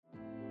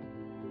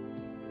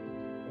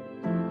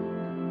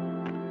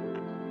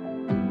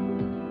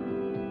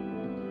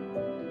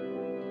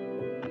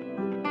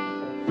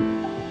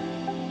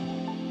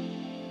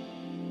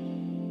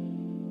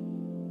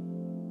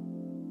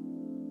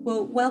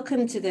Well,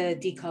 welcome to the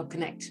Decarb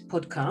Connect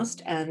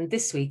podcast. And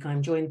this week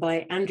I'm joined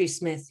by Andrew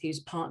Smith,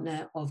 who's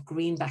partner of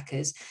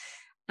Greenbackers.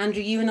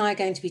 Andrew, you and I are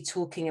going to be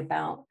talking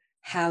about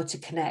how to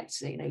connect,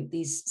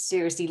 these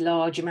seriously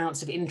large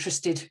amounts of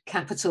interested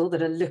capital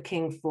that are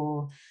looking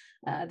for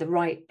the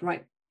right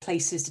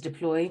places to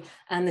deploy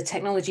and the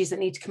technologies that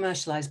need to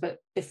commercialize. But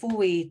before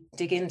we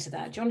dig into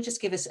that, do you want to just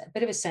give us a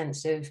bit of a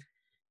sense of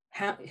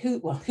who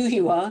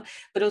you are,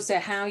 but also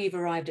how you've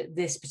arrived at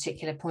this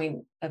particular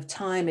point of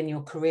time in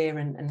your career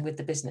and with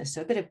the business?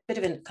 So a bit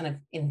of a kind of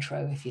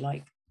intro, if you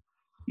like.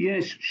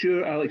 Yes,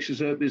 sure, Alex.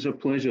 It's a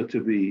pleasure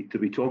to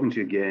be talking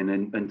to you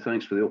again, and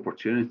thanks for the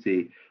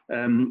opportunity.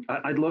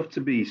 I'd love to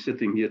be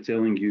sitting here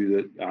telling you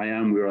that I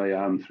am where I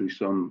am through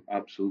some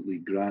absolutely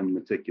grand,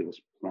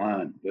 meticulous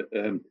plan, but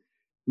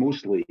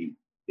mostly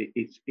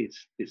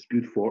it's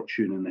good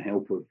fortune and the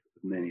help of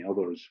many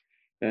others.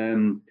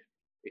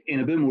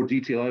 In a bit more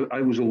detail, I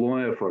was a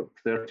lawyer for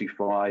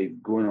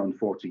 35, going on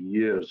 40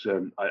 years.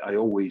 I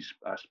always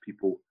ask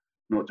people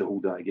not to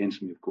hold that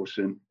against me, of course.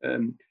 And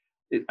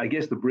I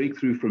guess the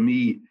breakthrough for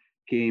me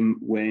came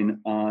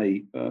when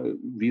I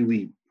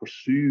really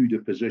pursued a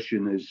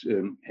position as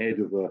head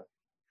of a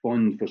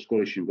fund for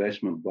Scottish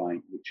Investment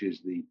Bank, which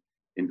is the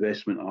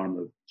investment arm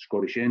of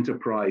Scottish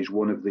Enterprise,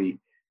 one of the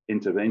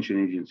intervention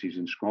agencies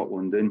in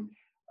Scotland. And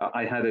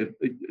I had a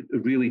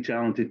really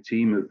talented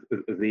team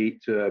of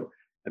 8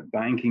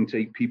 banking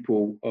type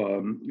people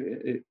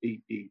to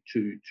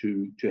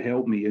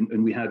help me,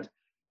 and we had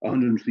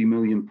 103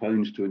 million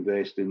pounds to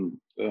invest in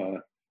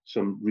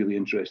some really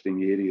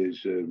interesting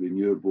areas,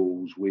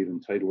 renewables, wave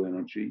and tidal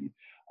energy,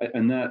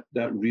 and that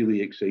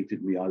really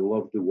excited me. I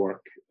loved the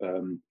work,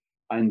 and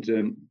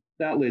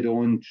that led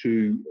on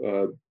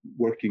to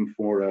working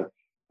for a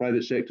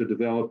private sector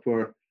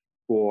developer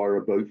for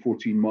about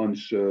 14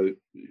 months. We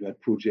had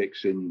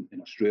projects in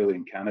Australia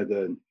and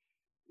Canada and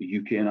the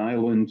UK and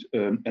Ireland,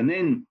 and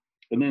then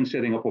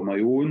setting up on my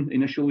own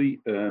initially,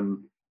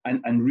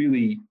 and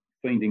really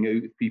finding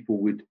out if people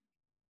would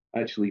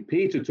actually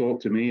pay to talk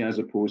to me as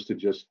opposed to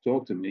just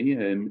talk to me.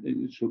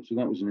 So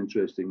that was an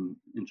interesting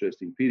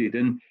period.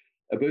 And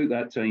about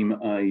that time,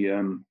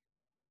 I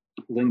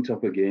linked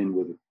up again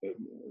with a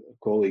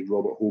colleague,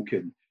 Robert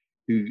Hoken,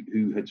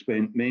 who had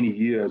spent many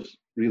years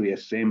really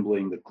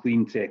assembling the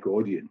clean tech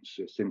audience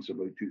since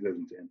about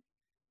 2010.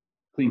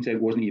 Clean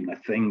tech wasn't even a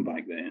thing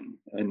back then.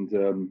 And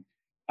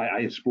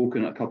I had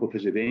spoken at a couple of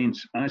his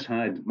events, as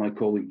had my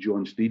colleague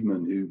John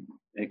Steedman, who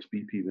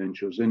ex-BP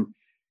Ventures. And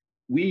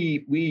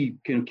we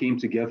kind of came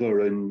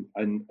together and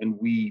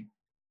we,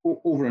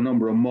 over a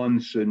number of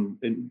months and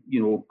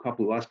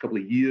last couple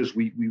of years,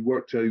 we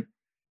worked out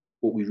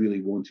what we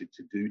really wanted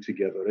to do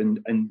together.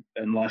 And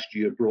last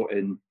year brought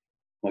in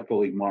my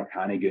colleague Mark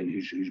Hannigan,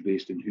 who's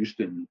based in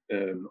Houston.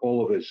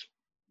 All of us,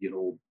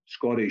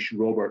 Scottish.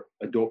 Robert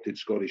adopted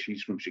Scottish.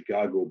 He's from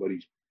Chicago, but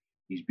he's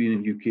been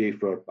in UK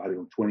for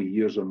 20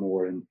 years or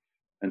more, and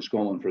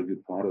Scotland for a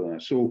good part of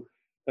that. So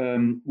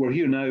we're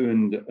here now,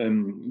 and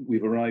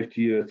we've arrived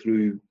here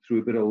through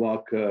a bit of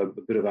luck, a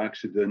bit of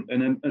accident,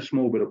 and a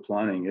small bit of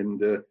planning,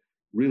 and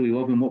really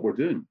loving what we're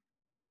doing.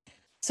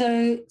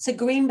 So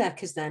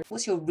Greenbackers, then,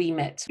 what's your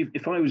remit?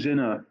 If I was in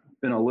a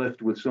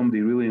lift with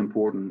somebody really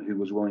important who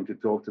was willing to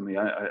talk to me,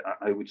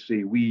 I would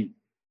say we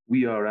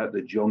are at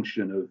the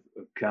junction of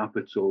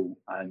capital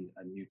and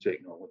new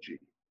technology,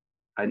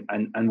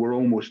 and we're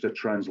almost a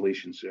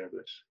translation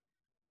service.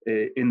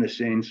 In the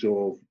sense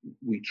of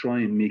we try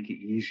and make it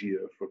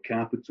easier for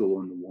capital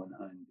on the one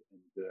hand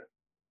and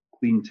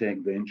clean tech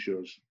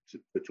ventures to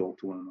talk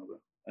to one another.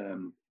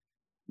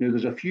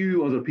 There's a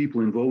few other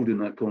people involved in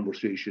that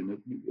conversation,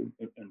 and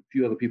a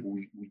few other people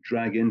we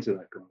drag into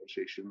that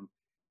conversation,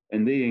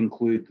 and they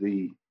include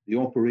the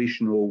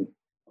operational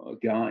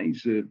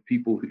guys,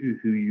 people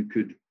who you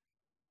could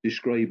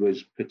describe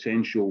as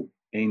potential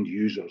end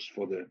users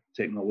for the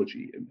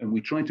technology, and we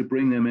try to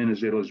bring them in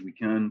as early as we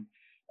can.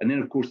 And then,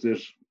 of course,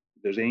 there's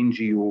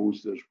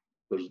NGOs,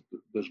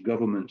 there's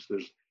governments,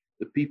 there's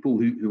the people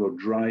who are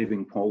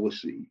driving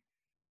policy,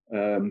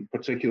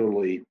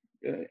 particularly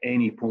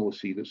any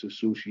policy that's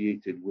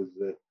associated with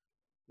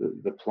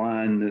the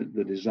plan,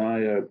 the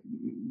desire,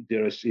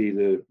 dare I say,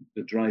 the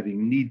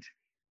driving need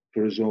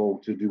for us all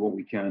to do what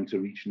we can to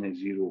reach net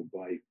zero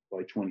by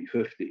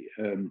 2050.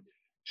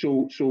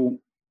 So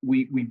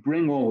we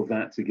bring all of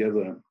that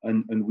together,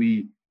 and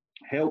we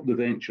help the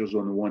ventures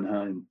on the one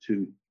hand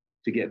to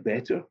get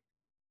better.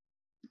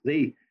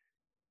 The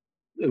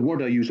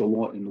word I use a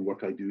lot in the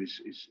work I do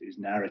is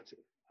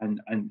narrative, and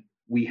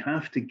we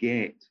have to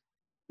get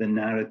the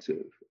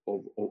narrative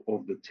of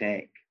the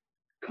tech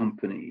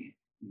company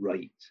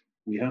right.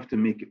 We have to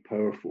make it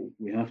powerful.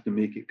 We have to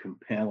make it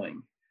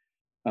compelling,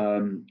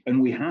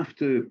 and we have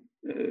to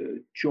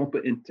chop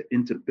it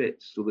into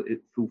bits so that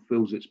it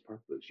fulfills its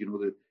purpose.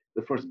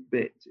 The first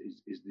bit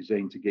is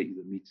designed to get you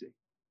the meeting.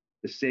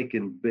 The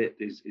second bit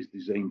is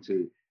designed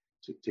to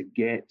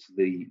get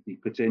the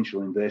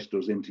potential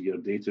investors into your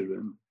data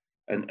room,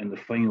 and the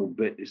final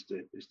bit is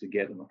to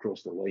get them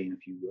across the line,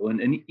 if you will.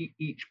 And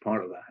each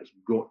part of that has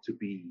got to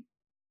be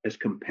as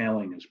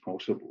compelling as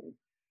possible.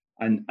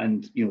 And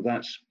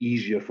that's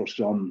easier for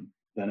some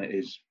than it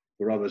is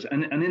for others.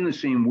 And in the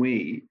same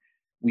way,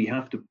 we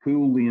have to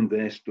pull the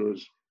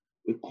investors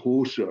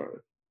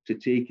closer to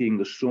taking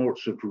the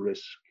sorts of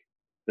risk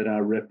that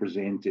are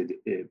represented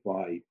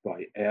by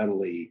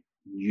early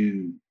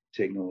new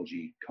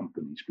technology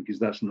companies, because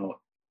that's not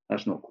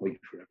quite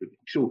for everybody.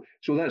 So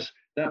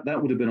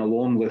that would have been a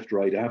long lift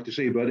ride, I have to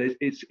say, but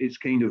it's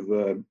kind of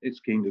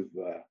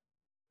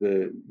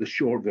the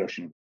short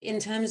version. In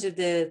terms of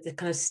the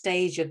kind of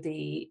stage of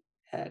the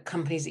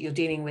companies that you're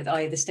dealing with,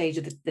 i.e. the stage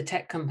of the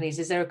tech companies,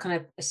 is there a kind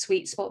of a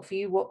sweet spot for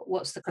you?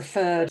 What's the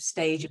preferred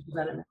stage of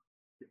development?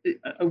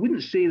 I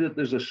wouldn't say that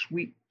there's a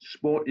sweet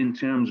spot in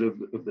terms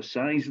of the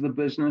size of the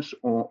business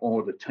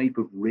or the type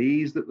of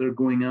raise that they're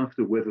going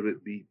after, whether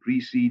it be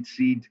pre-seed,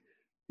 seed,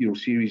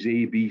 Series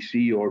A, B,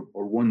 C, or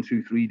 1,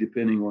 2, 3,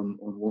 depending on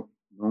what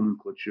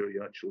nomenclature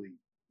you actually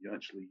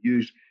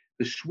use.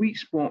 The sweet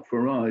spot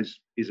for us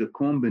is a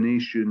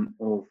combination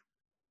of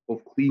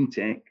clean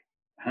tech. It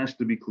has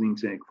to be clean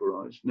tech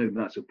for us. Now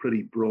that's a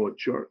pretty broad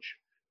church,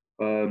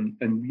 and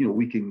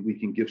we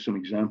can give some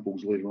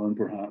examples later on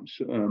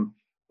perhaps.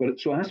 But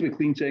so it has to be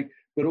clean tech,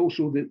 but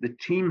also the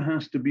team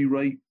has to be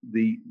right.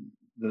 The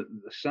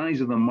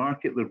size of the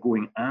market they're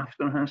going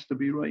after has to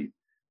be right.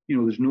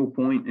 There's no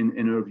point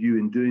in our view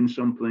in doing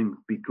something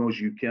because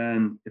you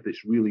can if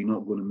it's really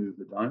not going to move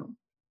the dial.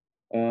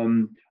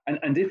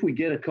 And if we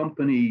get a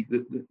company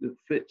that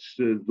fits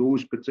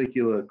those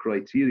particular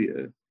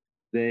criteria,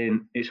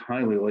 then it's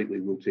highly likely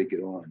we'll take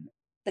it on.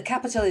 The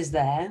capital is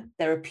there.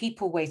 There are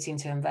people waiting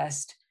to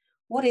invest.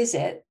 What is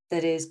it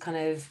that is kind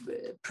of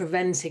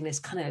preventing this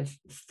kind of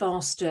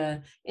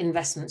faster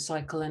investment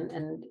cycle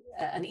and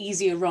an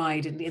easier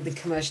ride in the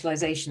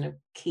commercialization of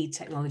key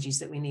technologies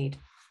that we need?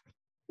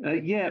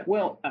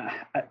 Well,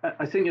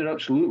 I think you're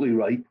absolutely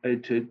right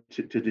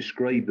to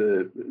describe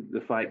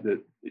the fact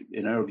that,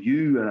 in our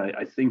view, and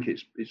I think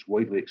it's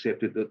widely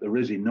accepted that there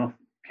is enough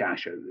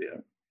cash out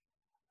there,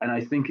 and I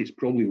think it's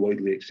probably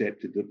widely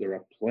accepted that there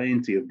are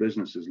plenty of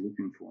businesses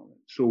looking for it.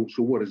 So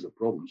what is the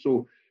problem?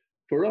 So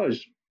for us,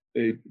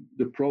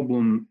 the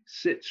problem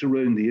sits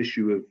around the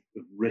issue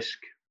of risk.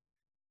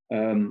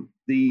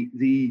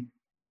 The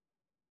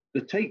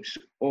types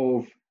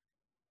of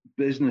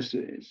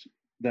businesses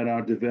that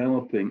are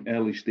developing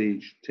early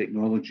stage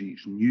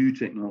technologies, new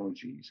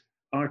technologies,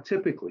 are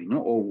typically,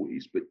 not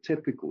always, but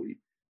typically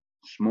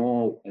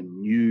small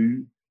and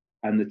new,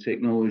 and the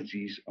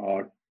technologies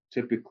are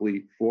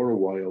typically for a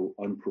while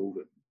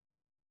unproven.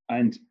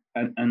 And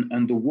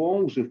the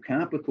walls of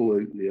capital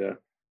out there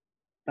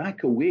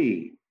back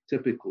away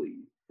typically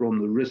from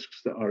the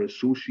risks that are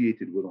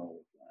associated with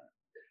all of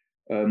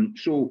that.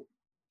 So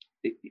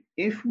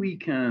if we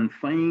can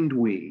find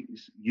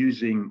ways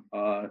using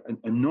a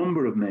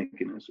number of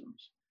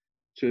mechanisms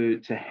to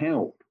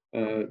help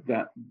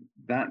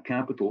that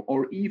capital,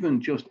 or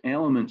even just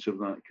elements of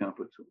that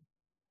capital,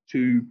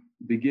 to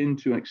begin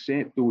to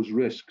accept those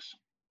risks,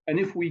 and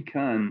if we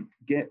can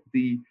get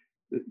the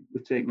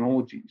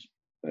technologies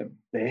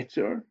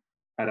better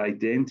at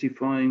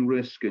identifying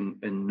risk and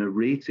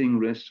narrating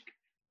risk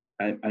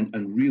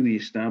and really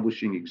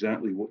establishing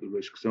exactly what the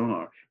risks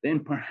are, then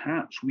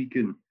perhaps we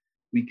can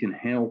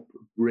help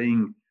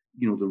bring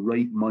the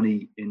right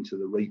money into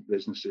the right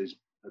businesses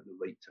at the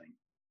right time.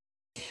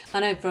 I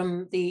know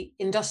from the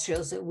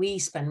industrials that we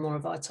spend more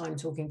of our time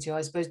talking to,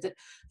 I suppose that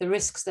the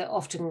risks that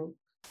often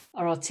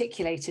are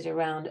articulated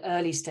around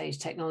early stage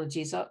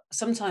technologies are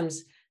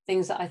sometimes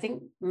things that I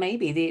think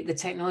maybe the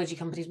technology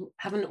companies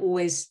haven't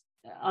always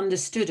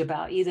understood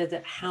about, either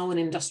that how an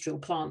industrial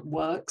plant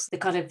works, the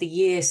kind of the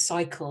year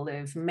cycle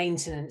of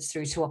maintenance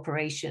through to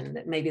operation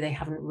that maybe they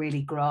haven't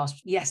really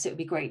grasped. Yes, it would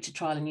be great to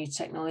trial a new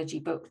technology,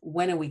 but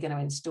when are we going to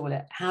install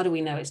it? How do we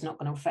know it's not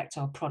going to affect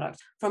our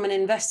product? From an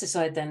investor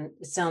side, then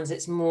it sounds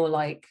it's more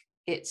like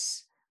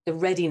it's the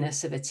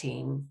readiness of a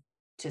team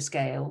to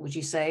scale, would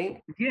you say?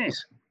 Yes,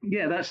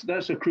 yeah,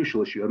 that's a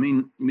crucial issue. I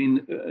mean,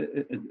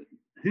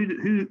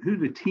 who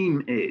the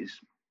team is,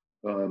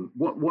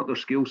 what their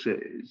skill set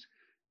is,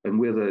 and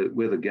where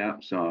the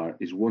gaps are,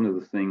 is one of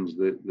the things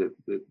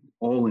that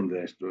all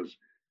investors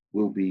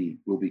will be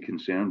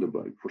concerned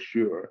about for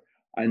sure.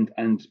 And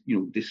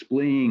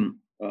displaying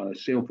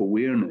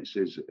self-awareness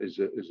as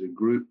a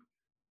group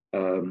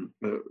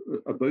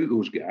about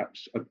those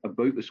gaps,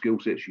 about the skill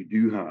sets you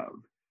do have,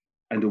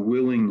 and a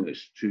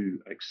willingness to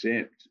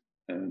accept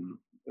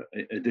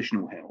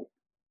additional help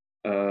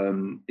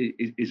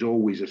is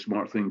always a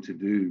smart thing to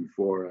do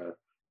for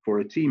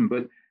a team.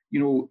 But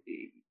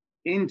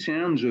in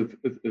terms of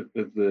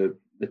the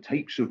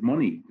types of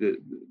money that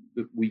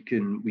we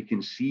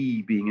can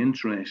see being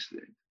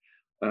interested,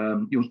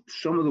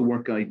 some of the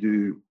work I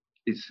do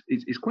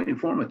is quite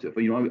informative.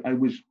 I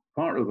was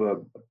part of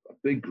a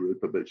big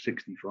group, about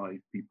 65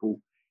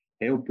 people,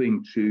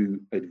 helping to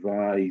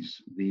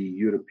advise the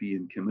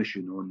European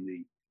Commission on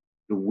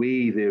the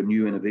way their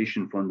new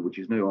innovation fund, which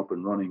is now up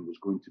and running, was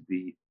going to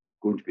be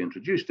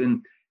introduced.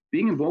 And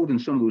being involved in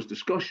some of those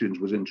discussions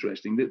was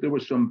interesting. That there were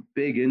some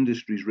big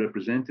industries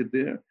represented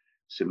there: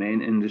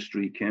 cement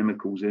industry,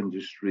 chemicals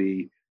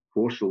industry,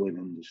 porcelain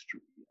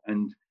industry.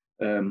 And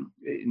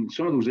in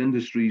some of those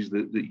industries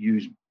that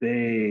use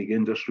big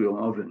industrial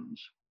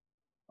ovens,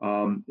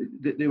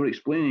 they were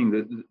explaining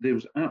that there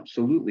was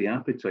absolutely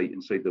appetite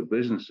inside their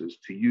businesses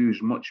to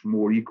use much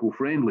more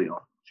eco-friendly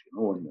ovens,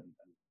 and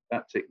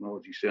that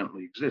technology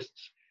certainly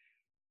exists.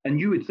 And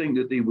you would think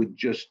that they would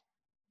just,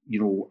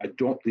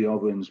 adopt the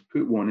ovens,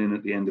 put one in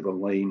at the end of a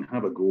line,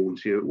 have a go and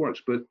see how it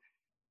works. But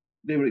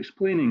they were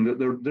explaining that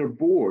their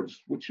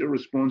boards, which are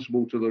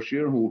responsible to their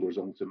shareholders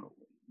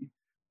ultimately,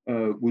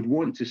 would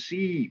want to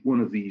see one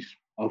of these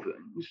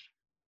ovens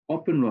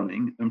up and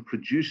running and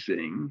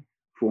producing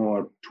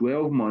for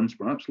 12 months,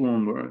 perhaps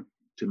longer,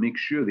 to make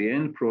sure the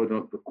end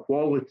product, the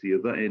quality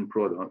of that end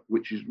product,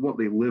 which is what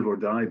they live or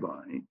die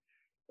by,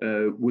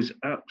 was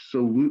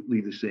absolutely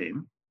the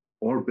same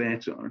or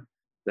better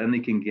than they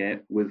can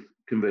get with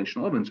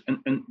conventional ovens.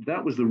 And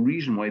that was the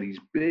reason why these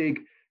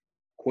big,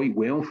 quite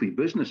wealthy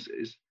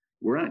businesses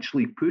were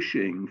actually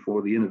pushing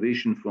for the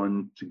Innovation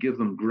Fund to give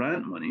them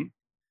grant money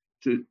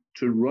to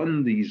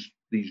run these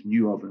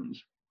new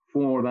ovens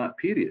for that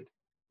period.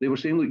 They were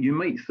saying, look, you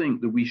might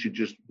think that we should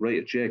just write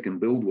a check and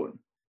build one,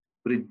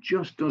 but it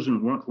just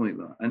doesn't work like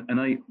that.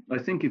 And I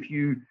think if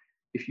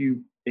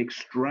you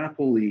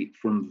extrapolate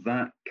from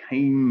that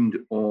kind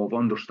of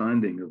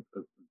understanding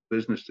of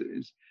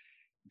businesses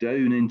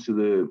down into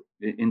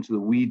the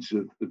weeds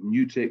of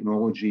new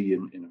technology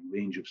in a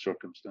range of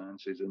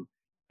circumstances,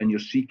 and you're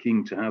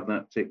seeking to have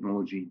that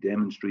technology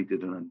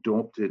demonstrated and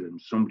adopted and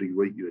somebody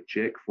write you a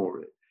check for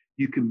it,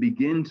 you can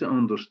begin to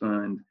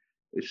understand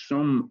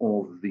some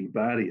of the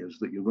barriers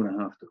that you're going to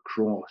have to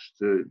cross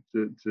to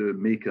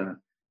make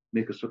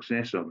a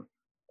success of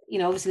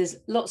it. Obviously there's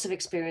lots of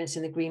experience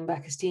in the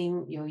Greenbackers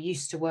team. You're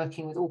used to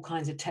working with all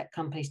kinds of tech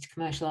companies to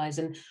commercialize.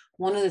 And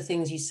one of the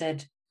things you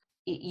said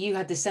you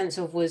had the sense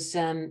of was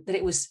that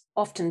it was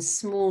often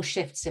small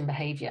shifts in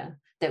behavior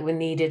that were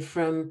needed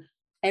from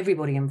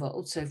everybody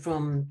involved. So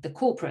from the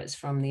corporates,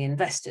 from the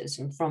investors,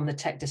 and from the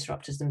tech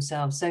disruptors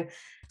themselves. So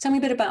tell me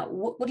a bit about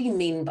what do you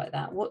mean by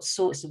that? What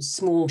sorts of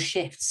small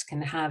shifts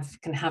can have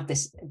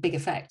this big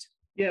effect?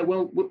 Yeah,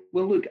 well,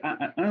 look,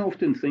 I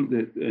often think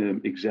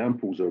that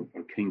examples are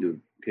kind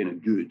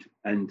of good,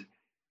 and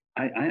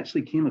I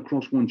actually came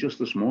across one just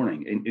this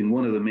morning in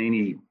one of the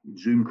many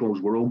Zoom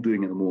calls we're all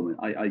doing at the moment.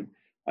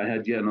 I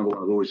had yet another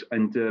one of those,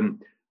 and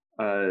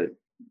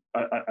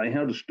I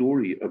heard a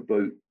story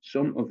about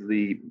some of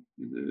the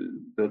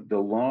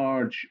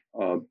large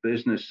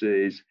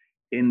businesses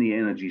in the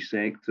energy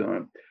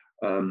sector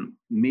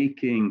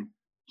making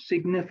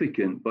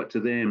significant, but to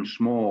them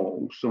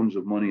small, sums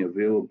of money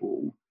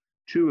available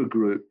to a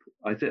group.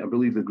 I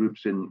believe the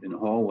group's in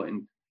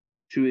Holland,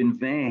 to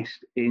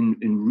invest in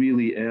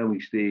really early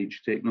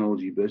stage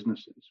technology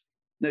businesses.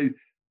 Now,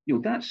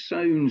 that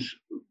sounds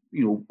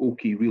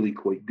okay, really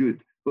quite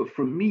good. But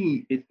for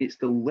me, it's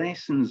the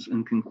lessons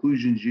and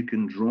conclusions you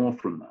can draw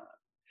from that.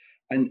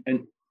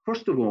 And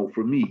first of all,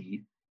 for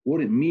me,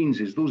 what it means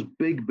is those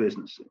big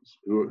businesses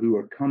who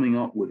are coming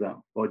up with that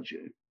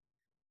budget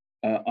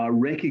are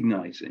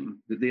recognizing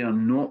that they are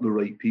not the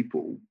right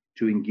people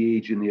to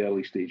engage in the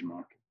early stage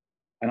market.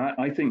 And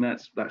I think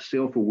that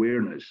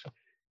self-awareness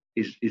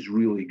is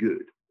really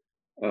good.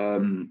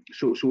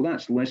 So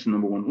that's lesson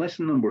number one.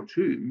 Lesson number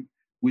two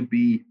would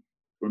be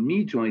for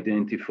me to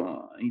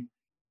identify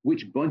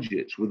which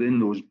budgets within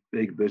those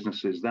big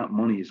businesses that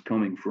money is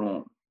coming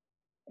from.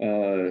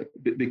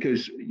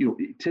 Because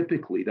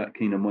typically that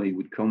kind of money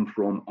would come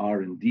from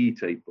R&D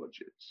type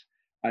budgets.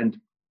 And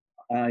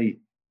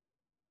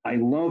I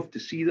love to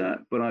see that,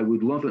 but I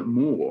would love it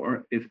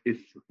more if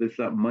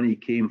that money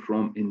came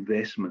from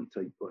investment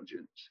type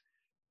budgets.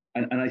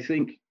 And I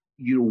think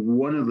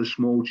one of the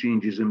small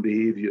changes in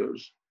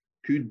behaviors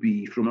could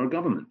be from our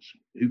governments,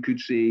 who could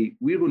say,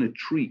 we're going to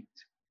treat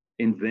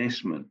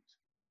investment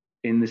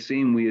in the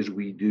same way as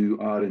we do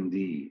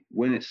R&D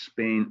when it's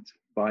spent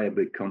by a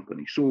big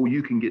company. So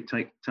you can get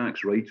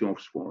tax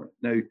write-offs for it.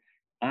 Now,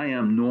 I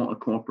am not a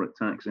corporate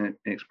tax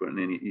expert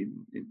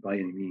by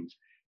any means,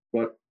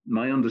 but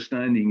my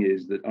understanding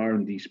is that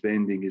R&D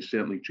spending is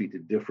certainly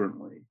treated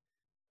differently.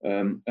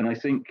 And I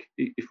think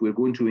if we're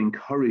going to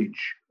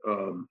encourage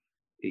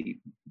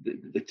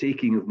the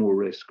taking of more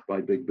risk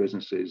by big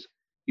businesses,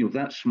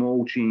 that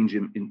small change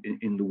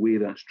in the way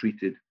that's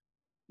treated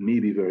may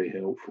be very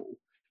helpful.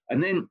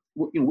 And then,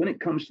 when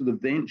it comes to the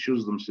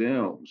ventures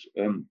themselves,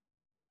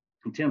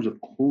 in terms of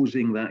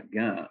closing that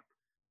gap,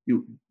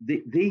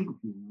 they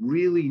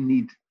really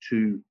need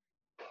to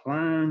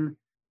plan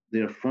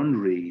their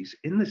fundraise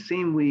in the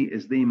same way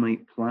as they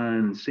might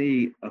plan,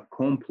 say, a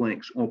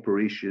complex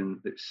operation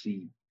at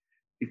sea.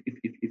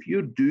 If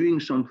you're doing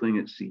something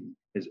at sea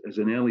as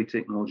an early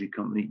technology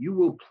company, you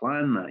will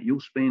plan that.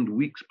 You'll spend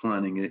weeks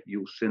planning it.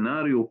 You'll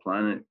scenario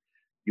plan it.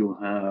 You'll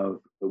have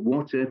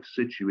what-if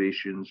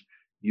situations.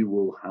 You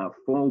will have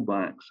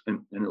fallbacks,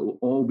 and it will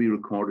all be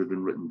recorded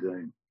and written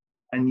down.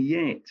 And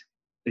yet,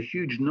 a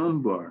huge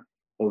number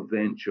of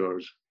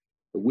ventures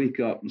wake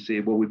up and say,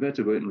 well, we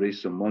better go out and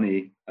raise some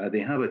money. They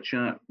have a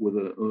chat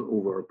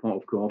over a pot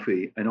of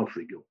coffee, and off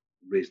they go,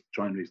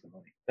 try and raise the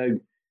money. Now,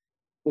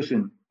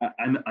 listen,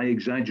 I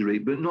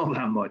exaggerate, but not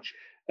that much.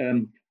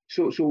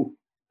 So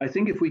I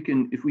think if we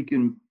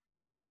can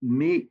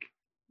make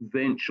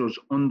ventures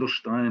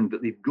understand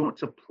that they've got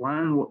to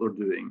plan what they're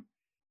doing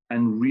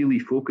and really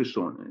focus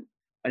on it,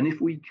 and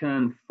if we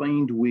can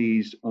find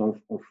ways of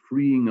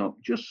freeing up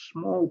just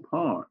small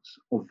parts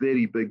of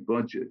very big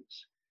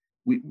budgets,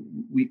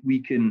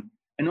 we can,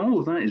 and all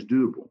of that is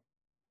doable.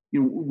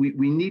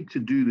 We need to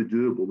do the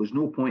doable. There's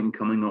no point in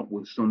coming up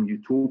with some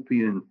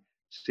utopian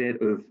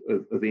set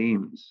of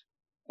aims,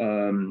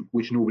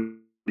 which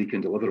nobody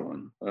can deliver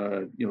on.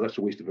 That's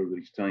a waste of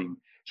everybody's time.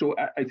 So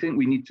I think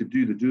we need to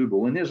do the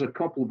doable. And there's a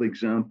couple of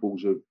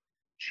examples of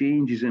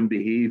changes in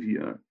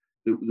behavior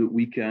that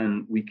we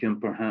can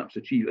perhaps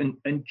achieve.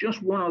 And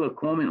just one other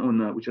comment on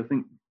that, which I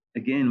think,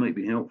 again, might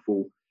be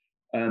helpful,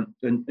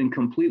 and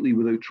completely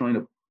without trying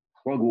to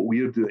plug what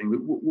we're doing. But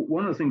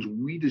one of the things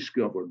we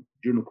discovered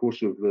during the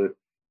course of the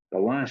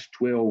last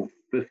 12,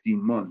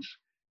 15 months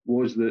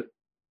was that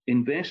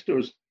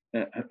investors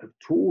have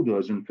told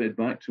us and fed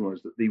back to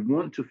us that they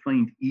want to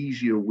find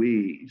easier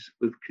ways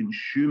of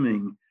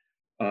consuming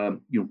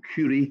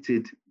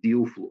curated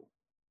deal flow.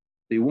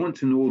 They want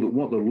to know that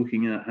what they're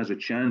looking at has a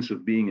chance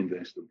of being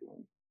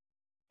investable.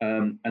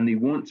 And they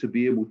want to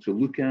be able to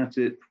look at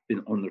it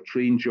on their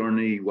train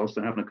journey whilst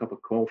they're having a cup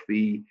of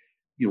coffee,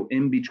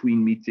 in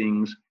between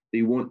meetings.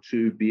 They want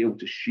to be able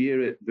to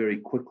share it very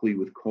quickly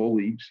with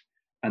colleagues,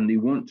 and they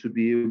want to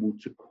be able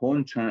to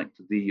contact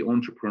the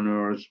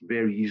entrepreneurs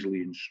very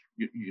easily and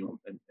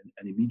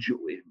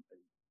immediately and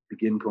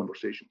begin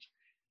conversations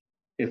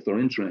if they're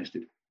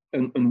interested.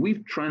 And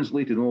we've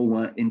translated all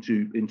that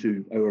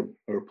into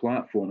our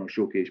platform, our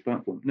Showcase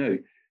platform. Now,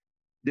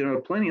 there are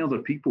plenty of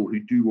other people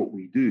who do what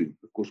we do.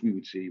 Of course, we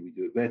would say we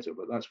do it better,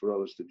 but that's for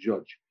others to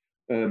judge.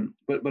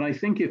 But I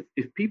think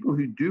if people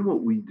who do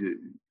what we do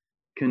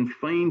can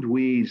find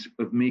ways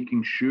of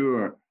making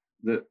sure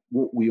that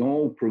what we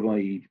all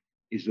provide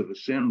is of a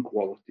certain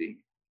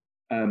quality,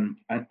 and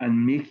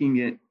making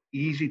it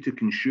easy to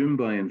consume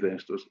by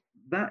investors,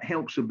 that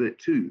helps a bit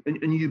too.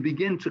 And you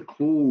begin to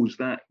close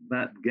that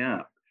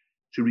gap,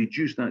 to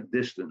reduce that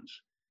distance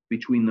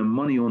between the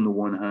money on the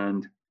one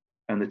hand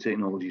and the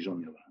technologies on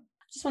the other hand.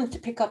 I just wanted to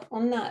pick up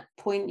on that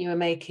point you were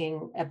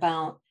making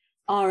about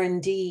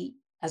R&D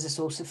as a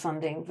source of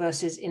funding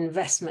versus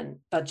investment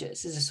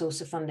budgets as a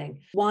source of funding.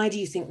 Why do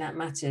you think that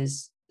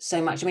matters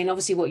so much? I mean,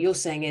 obviously what you're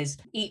saying is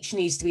each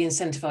needs to be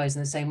incentivized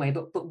in the same way,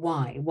 but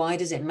why? Why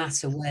does it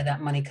matter where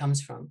that money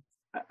comes from?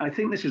 I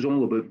think this is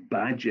all about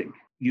badging.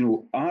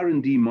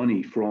 R&D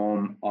money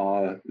from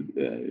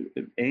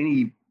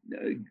any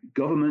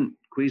government,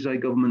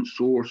 quasi-government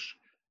source,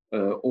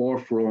 or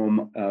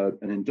from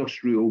an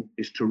industrial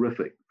is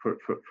terrific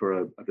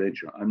for a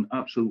venture. I'm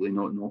absolutely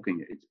not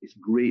knocking it. It's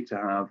great to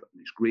have,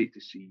 and it's great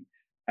to see,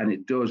 and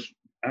it does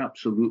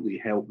absolutely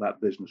help that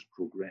business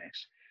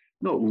progress.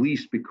 Not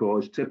least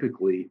because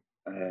typically,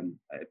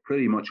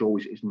 pretty much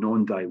always it's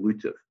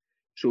non-dilutive.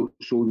 So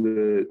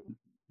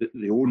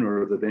the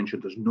owner of the venture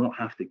does not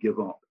have to give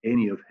up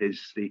any of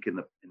his stake in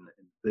the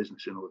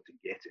business in order to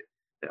get it.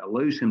 It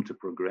allows him to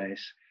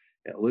progress.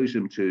 It allows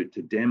him to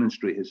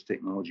demonstrate his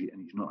technology,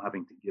 and he's not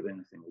having to give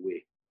anything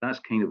away. That's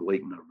kind of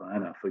like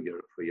nirvana for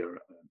your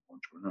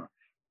entrepreneur.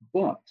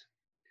 But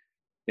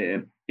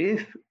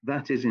if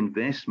that is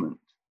investment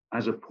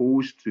as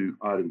opposed to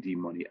R&D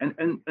money, and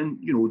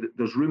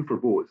there's room for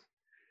both.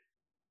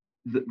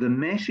 The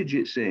message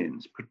it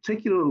sends,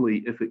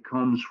 particularly if it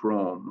comes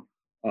from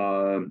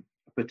a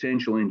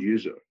potential end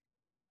user,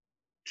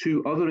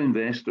 to other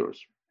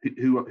investors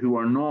who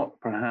are not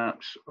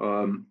perhaps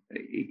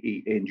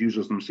end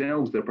users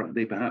themselves,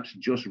 they perhaps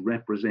just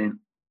represent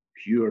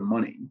pure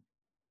money.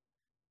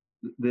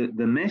 The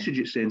message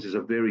it sends is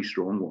a very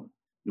strong one.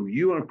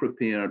 You are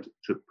prepared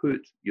to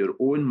put your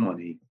own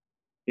money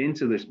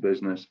into this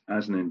business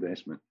as an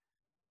investment.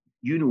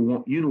 You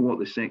know what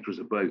the sector is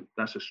about.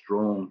 That's a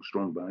strong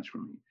badge for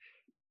me,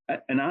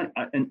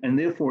 and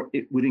therefore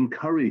it would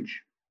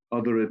encourage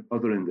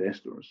other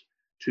investors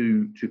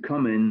to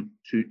come in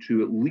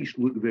to at least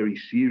look very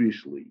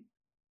seriously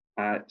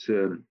at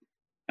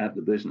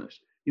the business.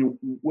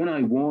 When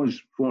I was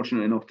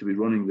fortunate enough to be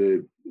running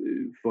the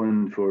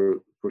fund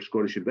for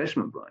Scottish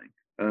Investment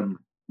Bank,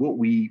 what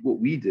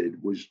we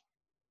did was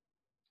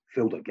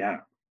filled a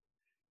gap.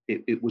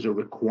 It was a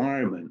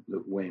requirement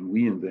that when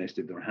we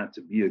invested, there had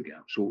to be a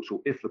gap. So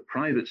if the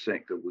private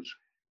sector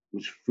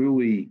was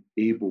fully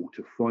able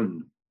to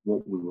fund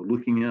what we were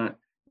looking at,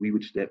 we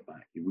would step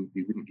back. We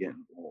wouldn't get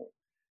involved.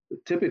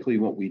 But typically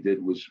what we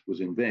did was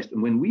invest.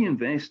 And when we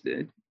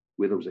invested,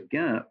 where there was a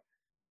gap,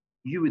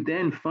 you would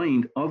then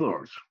find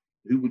others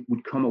who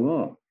would come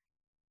along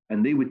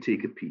and they would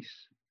take a piece.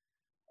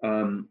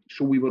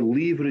 So we were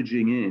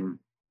leveraging in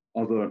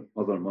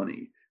other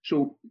money.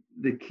 So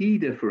the key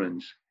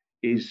difference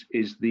is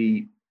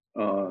the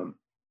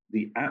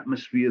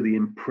atmosphere, the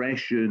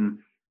impression,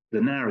 the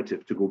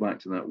narrative, to go back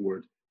to that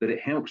word, that it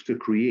helps to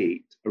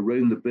create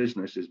around the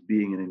business as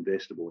being an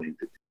investable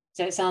entity.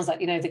 So it sounds like,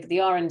 the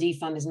R&D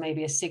fund is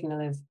maybe a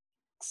signal of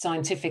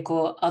scientific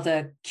or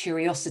other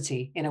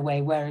curiosity in a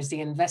way, whereas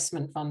the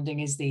investment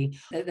funding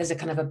there's a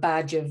kind of a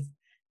badge of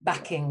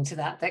backing to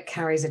that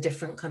carries a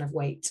different kind of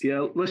weight.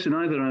 Yeah, listen,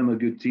 either I'm a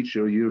good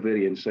teacher or you're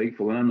very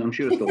insightful, and I'm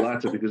sure it's the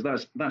latter because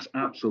that's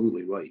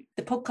absolutely right.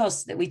 The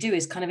podcast that we do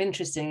is kind of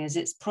interesting, is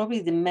it's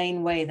probably the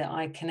main way that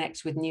I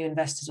connect with new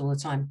investors all the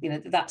time.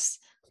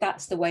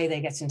 That's the way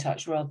they get in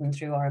touch, rather than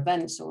through our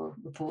events or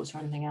reports or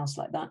anything else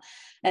like that.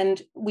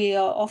 And we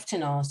are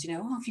often asked,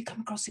 if you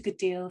come across a good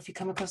deal,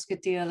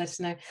 let us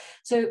know.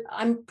 So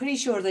I'm pretty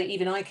sure that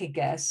even I could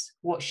guess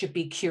what should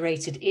be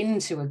curated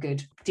into a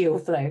good deal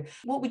flow.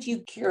 What would you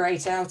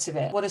curate out of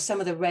it? What are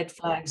some of the red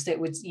flags that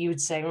you would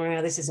say,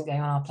 oh, this isn't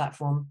going on our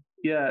platform?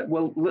 Yeah,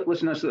 well,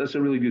 listen, that's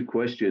a really good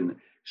question.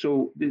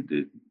 So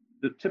the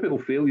typical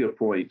failure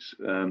points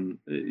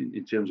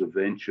in terms of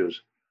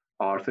ventures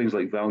are things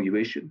like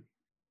valuation.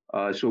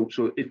 So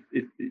if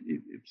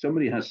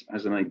somebody has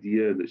an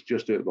idea that's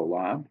just out of the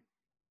lab,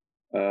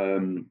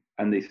 and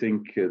they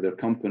think their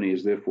company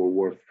is therefore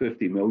worth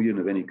 50 million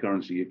of any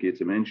currency you care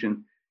to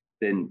mention,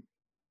 then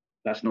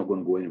that's not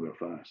going to go anywhere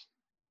fast.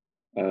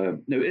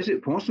 Now, is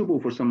it possible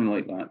for something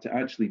like that to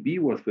actually be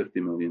worth 50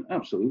 million?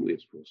 Absolutely,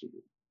 it's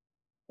possible.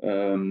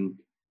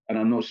 And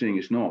I'm not saying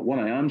it's not. What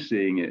I am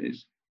saying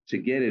is to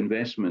get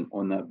investment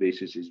on that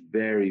basis is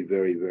very,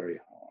 very, very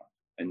hard,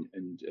 and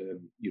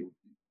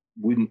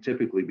wouldn't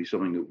typically be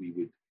something that we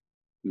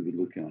would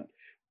look at.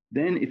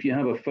 Then, if you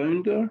have a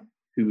founder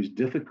who is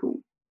difficult,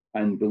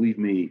 and believe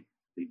me,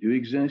 they do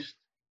exist,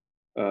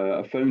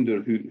 a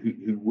founder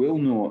who will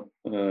not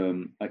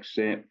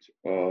accept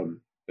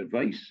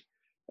advice,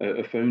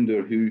 a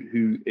founder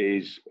who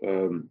is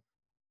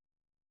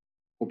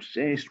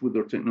obsessed with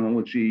their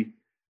technology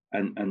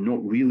and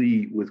not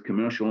really with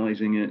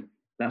commercializing it,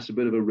 that's a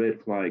bit of a red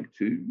flag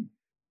too.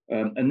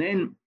 And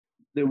then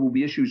there will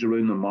be issues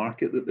around the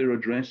market that they're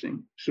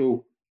addressing.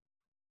 So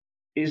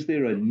is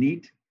there a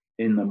need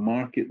in the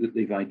market that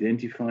they've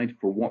identified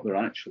for what they're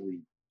actually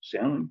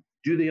selling?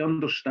 Do they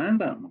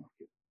understand that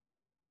market?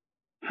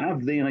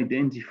 Have they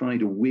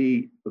identified a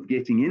way of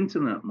getting into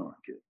that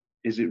market?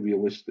 Is it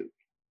realistic?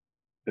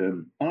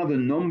 Are the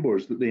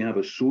numbers that they have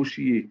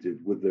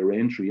associated with their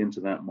entry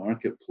into that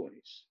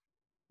marketplace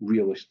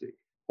realistic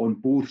on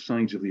both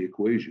sides of the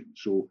equation?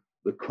 So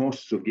the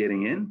costs of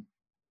getting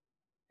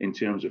in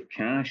terms of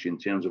cash, in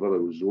terms of other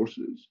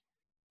resources,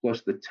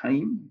 plus the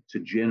time to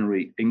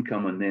generate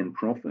income and then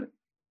profit.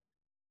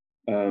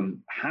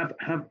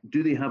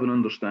 Do they have an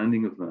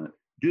understanding of that?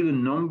 Do the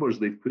numbers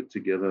they've put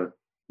together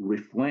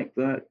reflect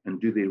that? And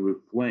do they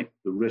reflect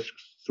the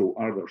risks? So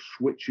are there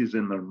switches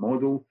in their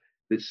model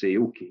that say,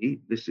 okay,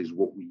 this is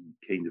what we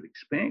kind of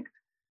expect,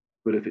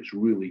 but if it's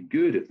really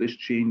good, if this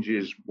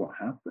changes, what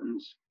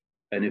happens?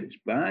 And if it's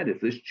bad, if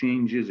this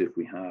changes, if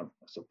we have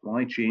a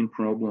supply chain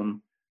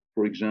problem,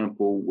 for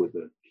example, with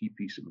a key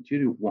piece of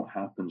material, what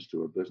happens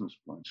to our business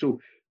plan? So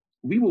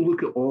we will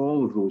look at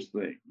all of those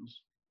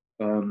things.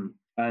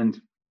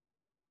 And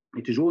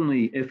it is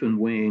only if and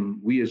when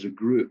we as a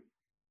group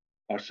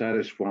are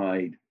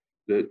satisfied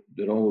that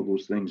all of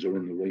those things are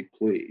in the right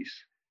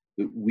place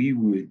that we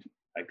would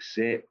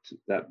accept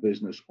that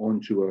business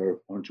onto our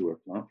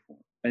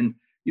platform. And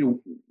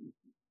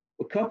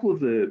a couple of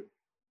the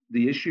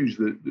issues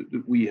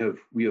that we have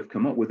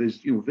come up with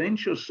is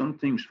ventures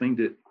sometimes find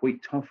it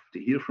quite tough to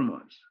hear from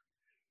us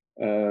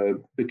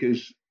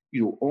because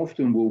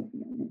often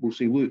we'll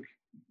say, look,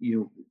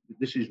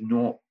 this is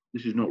not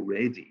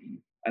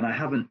ready, and I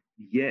haven't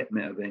yet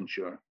met a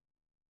venture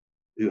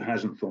who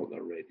hasn't thought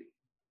they're ready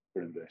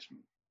for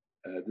investment.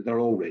 They're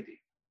all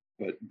ready,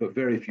 but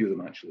very few of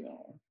them actually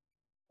are.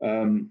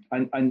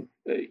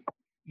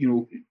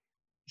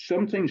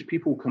 Sometimes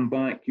people come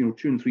back 2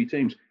 and 3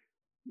 times.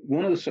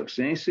 One of the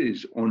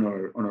successes on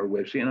our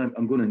website, and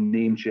I'm going to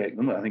name check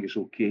them, I think it's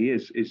okay,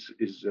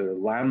 is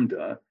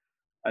Lambda,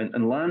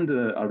 and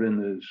Lambda are in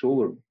the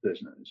solar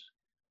business.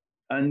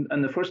 And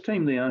the first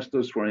time they asked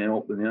us for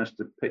help and they asked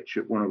to pitch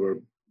at one of our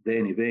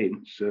then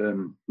events,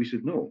 we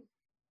said no.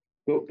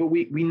 But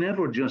we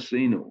never just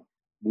say no.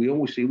 We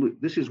always say, look,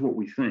 this is what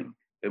we think,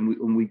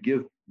 and we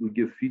give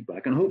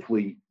feedback, and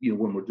hopefully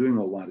when we're doing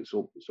all that, it's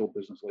all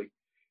business like.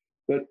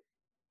 But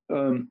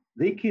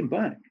they came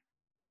back,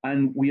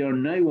 and we are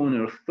now on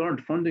our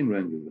 3rd funding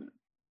round with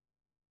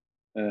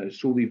them.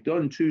 So they've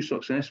done 2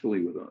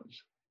 successfully with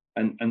us,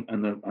 and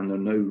they're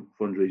now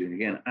fundraising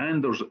again,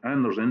 and there's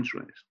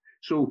interest.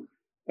 So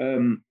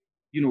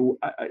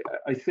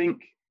I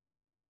think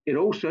it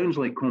all sounds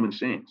like common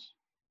sense,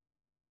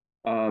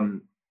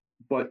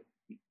 but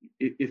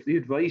if the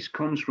advice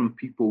comes from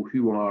people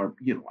who are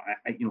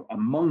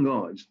among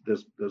us,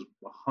 there's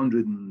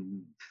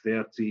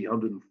 130,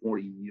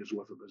 140 years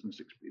worth of business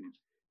experience,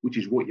 which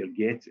is what you're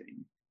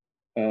getting.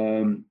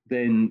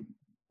 Then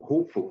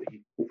hopefully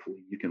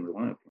you can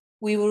rely upon.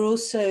 We were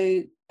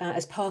also,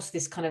 as part of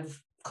this kind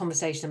of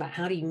conversation about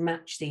how do you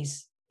match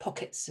these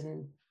pockets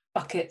and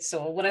buckets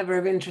or whatever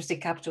of interested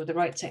capital with the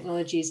right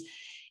technologies,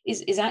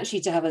 is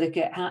actually to have a look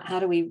at how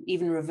do we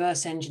even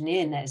reverse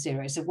engineer net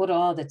zero. So what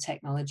are the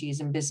technologies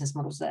and business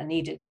models that are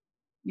needed?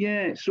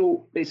 Yeah,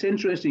 so it's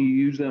interesting you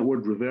use that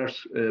word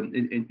reverse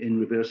in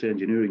reverse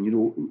engineering. You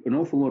know, an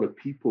awful lot of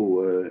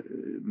people,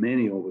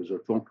 many of us,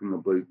 are talking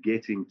about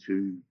getting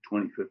to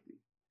 2050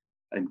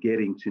 and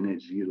getting to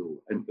net zero.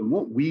 And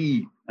what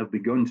we have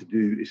begun to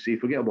do is say,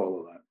 forget about all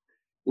of that.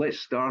 Let's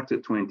start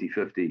at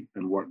 2050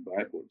 and work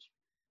backwards.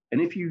 And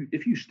if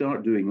you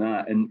start doing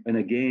that, and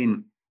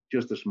again,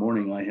 just this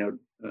morning I heard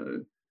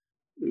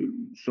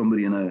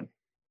somebody in a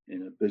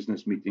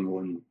business meeting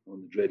on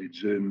the dreaded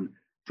Zoom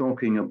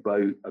talking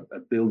about a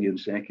billion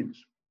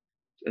seconds.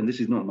 And this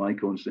is not my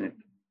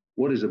concept.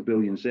 What is a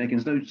billion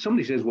seconds? Now,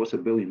 somebody says, what's a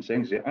billion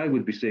seconds? I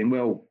would be saying,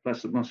 well,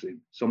 that's must be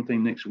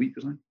sometime next week,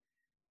 isn't it?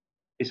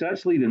 It's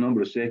actually the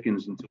number of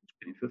seconds until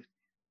 2050.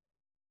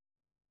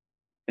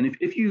 And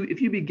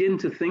if you begin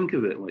to think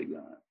of it like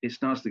that, it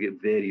starts to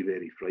get very,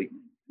 very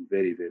frightening,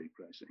 very, very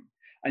pressing.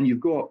 And you've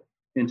got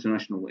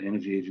International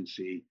Energy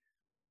Agency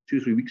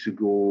 2-3 weeks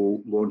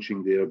ago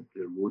launching their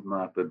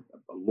roadmap, a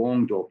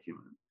long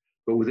document.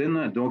 But within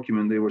that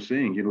document, they were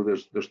saying, you know,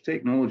 there's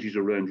technologies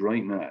around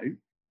right now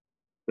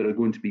that are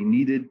going to be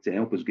needed to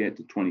help us get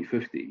to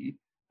 2050,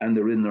 and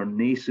they're in their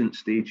nascent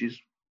stages,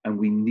 and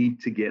we need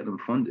to get them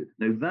funded.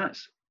 Now,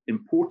 that's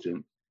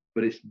important,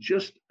 but it's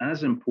just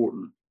as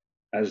important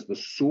as the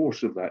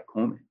source of that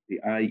comment,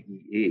 the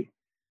IEA.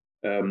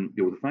 You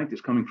know, the fact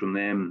it's coming from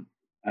them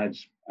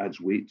adds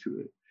weight to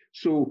it.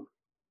 So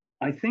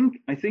I think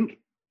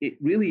it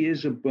really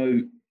is about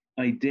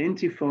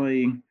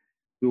identifying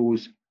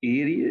those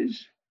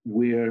areas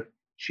where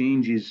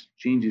change is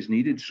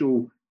needed.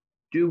 So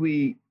do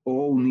we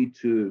all need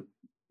to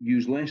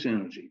use less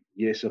energy?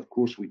 Yes, of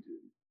course we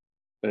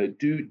do.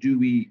 Do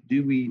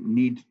we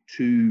need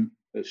to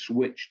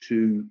switch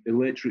to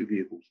electric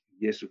vehicles?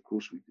 Yes, of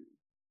course we do.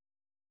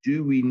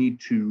 Do we need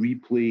to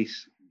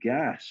replace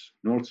gas,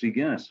 North Sea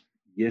gas?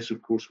 Yes,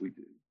 of course we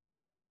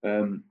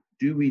do.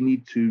 Do we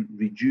need to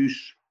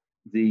reduce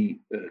the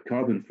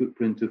carbon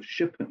footprint of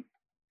shipping?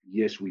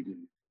 Yes, we do.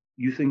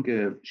 You think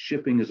of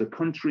shipping as a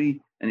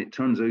country, and it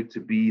turns out to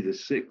be the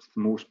 6th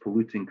most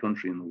polluting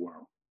country in the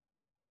world.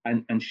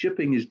 And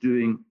shipping is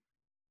doing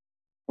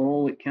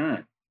all it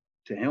can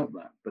to help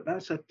that. But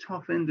that's a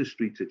tough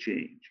industry to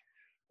change.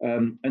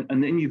 And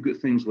then you've got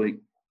things like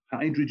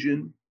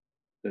hydrogen,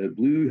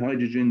 blue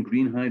hydrogen,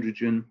 green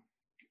hydrogen,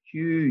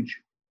 huge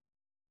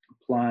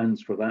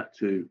plans for that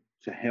to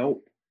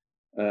help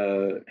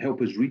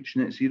us reach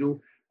net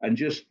zero. And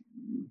just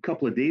a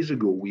couple of days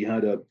ago, we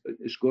had a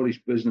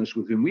Scottish business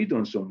with whom we've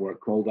done some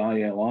work called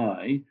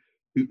ILI,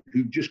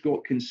 who just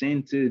got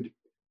consented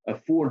a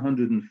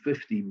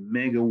 450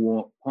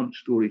 megawatt pump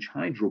storage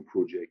hydro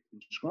project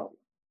in Scotland.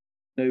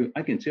 Now,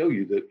 I can tell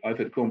you that I've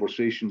had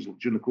conversations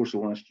during the course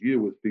of last year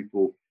with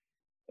people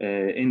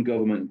in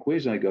government and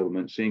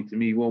quasi-government saying to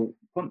me, well,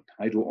 pumped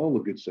hydro, all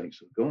the good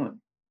sites are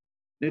gone.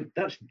 Now,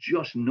 that's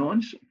just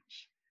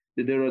nonsense.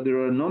 There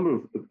are a number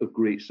of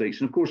great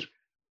sites. And of course,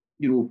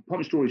 you know,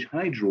 pumped storage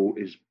hydro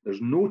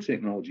there's no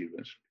technology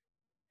risk.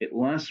 It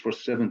lasts for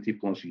 70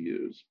 plus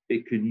years.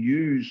 It can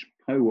use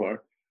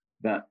power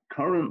that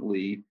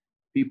currently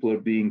people are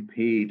being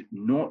paid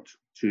not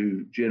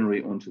to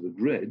generate onto the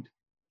grid,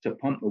 to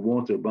pump the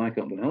water back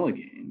up the hill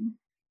again.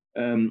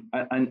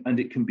 And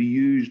it can be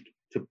used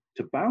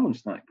to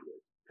balance that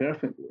grid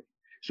perfectly.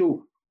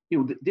 So, you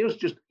know, there's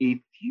just a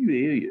few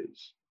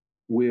areas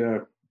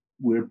where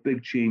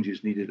big change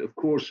is needed. Of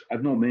course,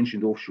 I've not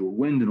mentioned offshore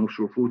wind and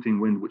offshore floating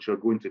wind, which are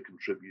going to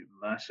contribute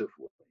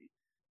massively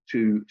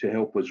to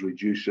help us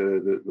reduce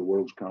the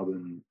world's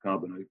carbon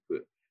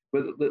output.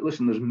 But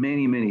listen, there's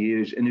many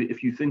areas, and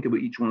if you think about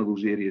each one of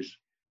those areas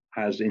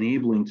has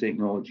enabling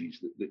technologies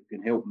that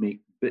can help make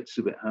bits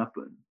of it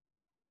happen,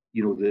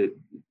 you know, the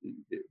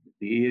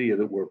area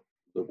that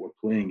we're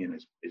playing in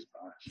is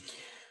vast.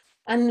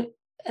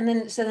 And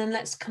then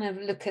let's kind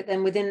of look at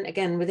them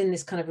within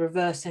this kind of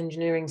reverse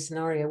engineering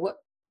scenario.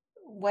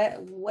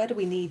 Where do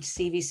we need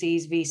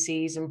CVCs,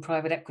 VCs, and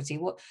private equity?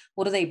 What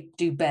do they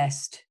do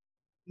best?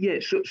 Yeah,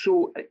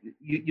 so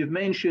you've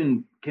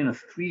mentioned kind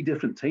of 3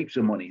 different types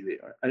of money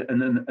there,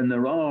 and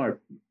there are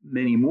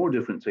many more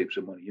different types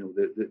of money. You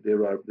know,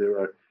 there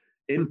are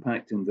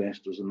impact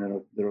investors, and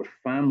there are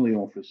family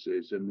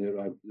offices, and there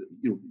are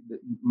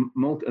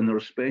and there are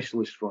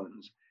specialist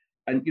funds.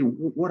 And you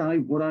know what I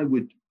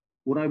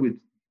would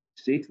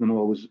say to them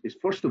all is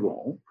first of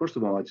all,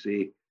 I'd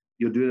say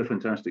you're doing a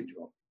fantastic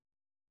job.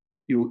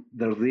 You know,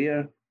 they're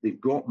there, they've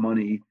got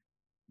money,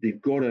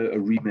 they've got a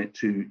remit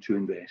to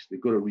invest,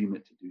 they've got a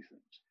remit to do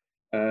things,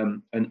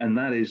 and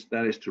that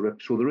is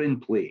terrific. So they're in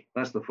play.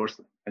 That's the first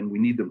thing, and we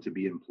need them to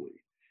be in play.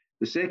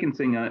 The second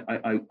thing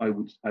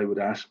I would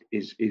ask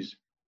is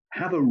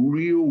have a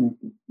real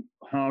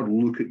hard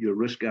look at your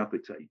risk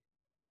appetite.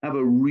 Have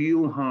a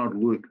real hard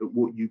look at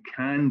what you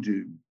can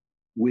do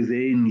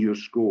within your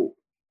scope.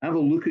 Have a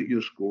look at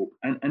your scope,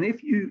 and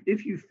if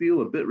you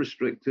feel a bit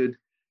restricted,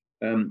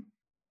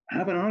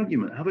 have an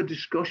argument, have a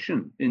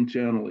discussion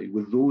internally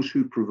with those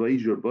who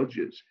provide your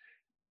budgets.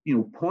 You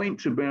know, point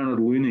to Bernard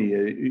Looney,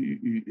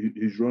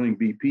 who's running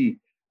BP,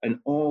 and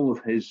all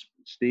of his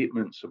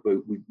statements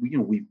about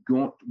we've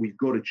got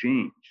to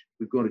change,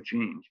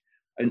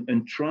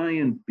 and try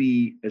and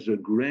be as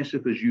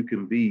aggressive as you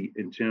can be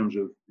in terms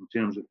of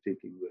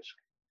taking risk,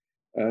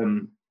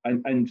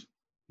 and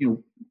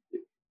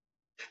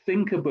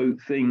think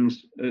about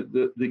things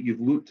that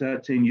you've looked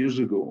at 10 years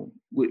ago,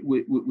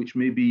 which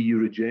maybe you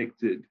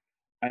rejected,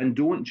 and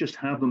don't just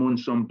have them on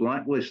some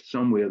blacklist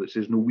somewhere that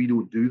says, no, we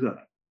don't do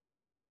that.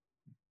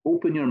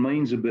 Open your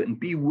minds a bit and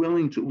be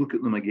willing to look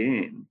at them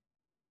again,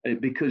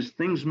 because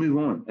things move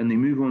on, and they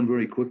move on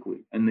very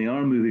quickly, and they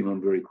are moving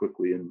on very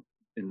quickly in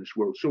this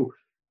world. So,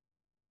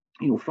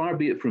 far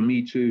be it from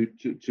me to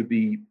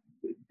be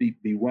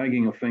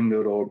wagging a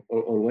finger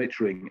or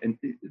lecturing, and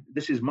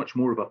this is much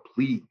more of a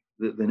plea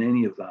than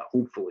any of that,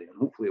 hopefully, and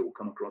hopefully it will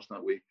come across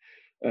that way.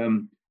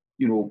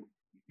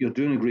 You're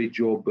doing a great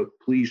job, but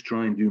please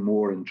try and do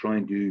more, and try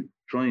and do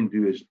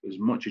as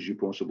much as you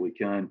possibly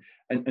can.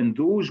 And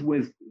those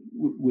with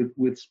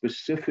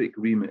specific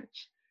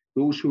remits,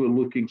 those who are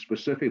looking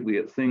specifically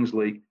at things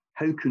like,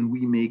 how can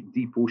we make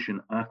deep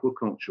ocean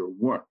aquaculture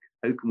work?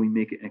 How can we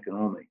make it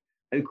economic?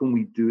 How can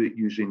we do it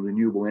using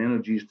renewable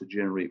energies to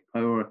generate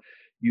power,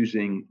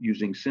 using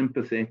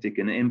sympathetic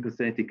and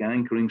empathetic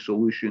anchoring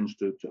solutions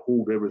to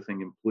hold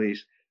everything in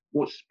place?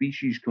 What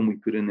species can we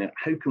put in there?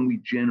 How can we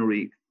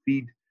generate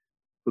feed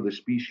for the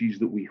species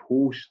that we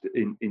host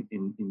in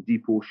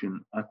deep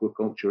ocean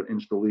aquaculture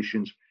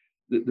installations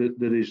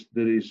that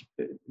is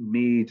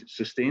made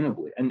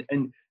sustainably?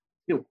 And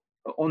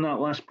on that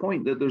last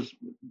point, that there's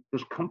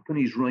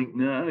companies right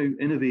now,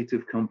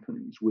 innovative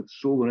companies with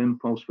Solar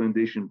Impulse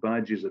Foundation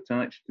badges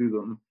attached to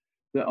them,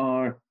 that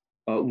are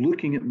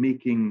looking at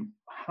making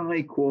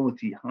high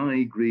quality,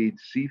 high grade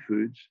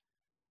seafoods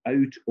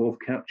out of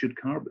captured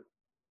carbon.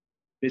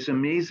 It's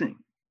amazing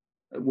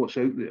what's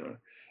out there.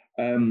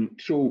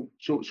 So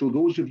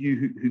those of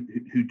you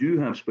who do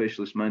have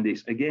specialist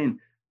mandates,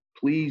 again,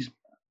 please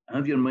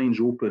have your minds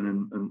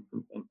open and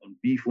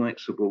be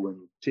flexible and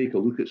take a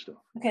look at stuff.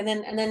 Okay,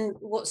 and then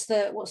what's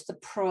the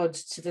prod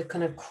to the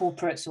kind of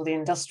corporates or the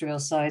industrial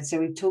side? So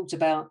we've talked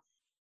about,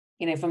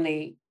 from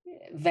the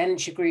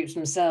venture groups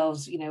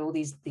themselves, all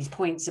these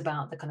points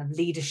about the kind of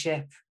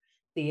leadership,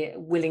 the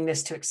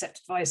willingness to accept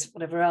advice,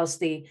 whatever else,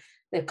 the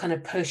kind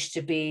of push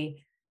to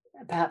be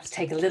perhaps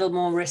take a little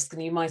more risk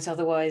than you might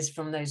otherwise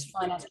from those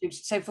finance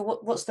groups. So for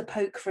what's the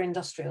poke for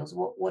industrials?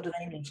 What do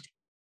they need to do?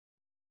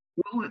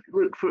 Well,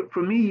 look,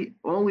 for me,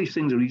 all these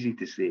things are easy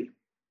to say.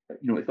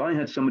 If I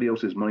had somebody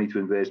else's money to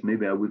invest,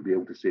 maybe I would be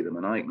able to say them,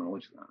 and I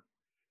acknowledge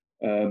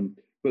that.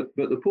 But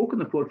the poke in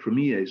the pod for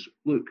me is,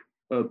 look,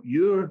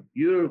 your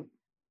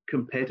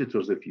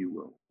competitors, if you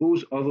will,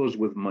 those others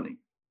with money,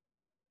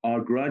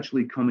 are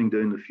gradually coming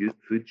down the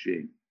food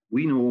chain.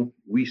 We know,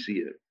 we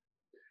see it.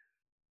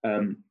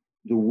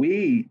 The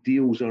way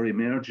deals are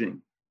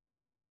emerging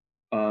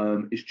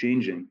is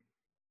changing.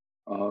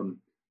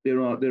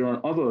 There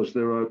are others.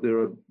 There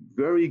are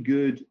very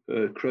good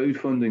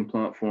crowdfunding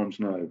platforms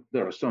now.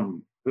 There are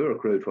some poor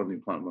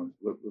crowdfunding platforms,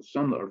 but there's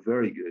some that are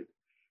very good.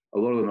 A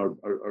lot of them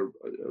are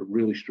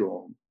really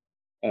strong,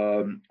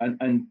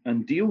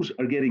 and deals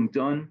are getting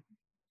done,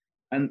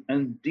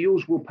 and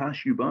deals will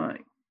pass you by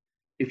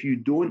if you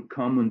don't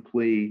come and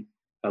play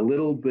a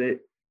little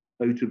bit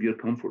out of your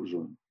comfort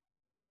zone.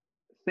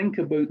 Think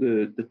about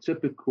the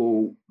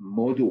typical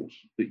models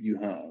that you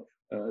have.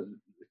 The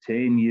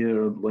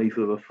 10-year life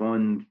of a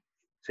fund,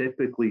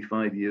 typically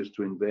 5 years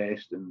to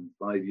invest and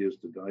 5 years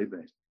to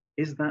divest.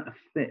 Is that a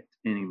fit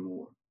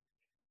anymore?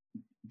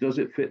 Does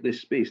it fit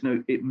this space? Now,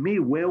 it may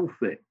well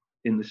fit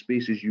in the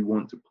spaces you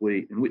want to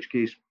play, in which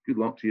case, good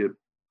luck to you,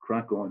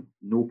 crack on,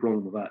 no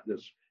problem with that.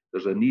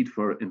 There's a need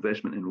for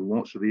investment in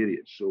lots of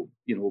areas. So,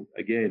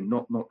 again,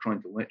 not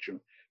trying to lecture,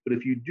 but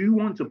if you do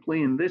want to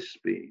play in this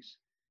space,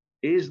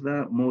 is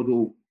that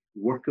model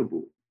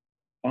workable?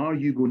 Are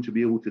you going to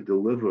be able to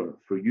deliver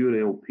for your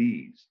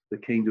LPs the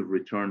kind of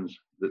returns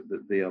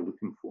that they are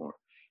looking for?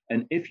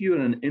 And if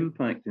you're an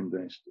impact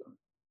investor,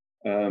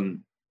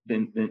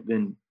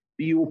 then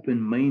be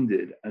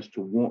open-minded as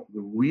to what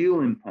the real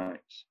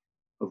impacts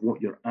of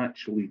what you're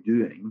actually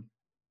doing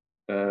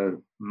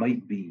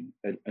might be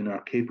and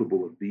are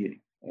capable of being.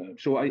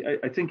 So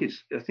I think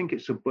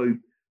it's about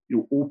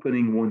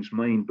opening one's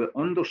mind, but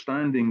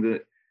understanding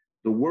that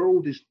the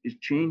world is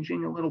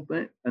changing a little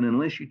bit, and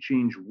unless you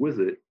change with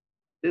it,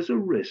 there's a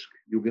risk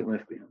you'll get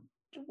left behind.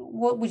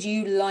 What would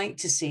you like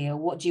to see, or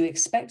what do you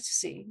expect to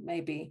see,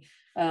 maybe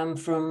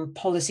from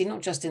policy,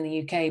 not just in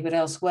the UK but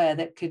elsewhere,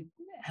 that could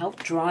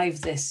help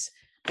drive this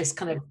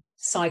kind of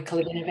cycle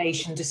of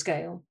innovation to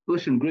scale?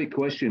 Listen, great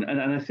question, and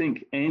I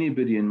think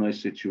anybody in my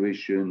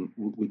situation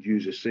would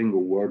use a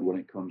single word when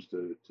it comes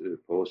to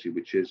policy,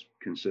 which is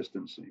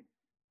consistency.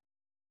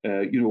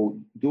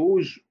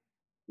 Those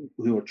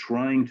who are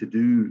trying to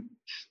do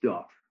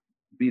stuff,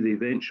 be they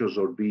ventures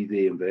or be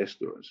they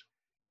investors,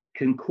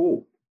 can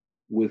cope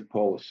with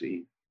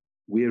policy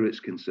where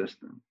it's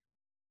consistent.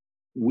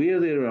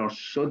 Where there are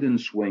sudden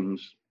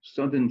swings,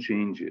 sudden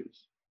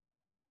changes,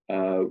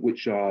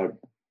 which are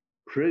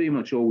pretty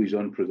much always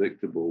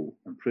unpredictable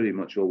and pretty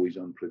much always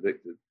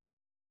unpredicted.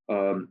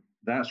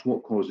 That's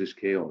what causes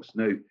chaos.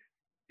 Now,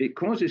 it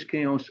causes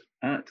chaos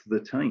at the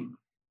time,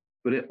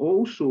 but it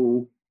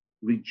also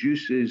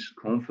reduces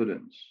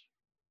confidence.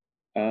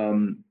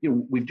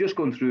 We've just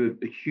gone through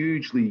a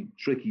hugely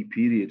tricky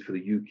period for the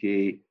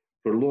UK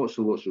for lots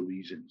and lots of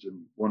reasons,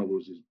 and one of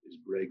those is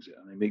Brexit.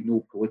 And I make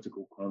no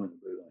political comment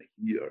about that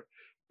here,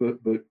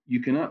 but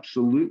you can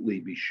absolutely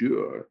be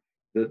sure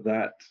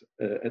that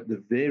at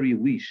the very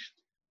least,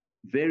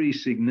 very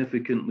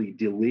significantly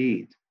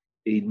delayed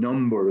a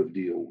number of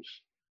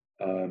deals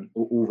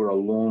over a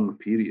long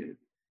period.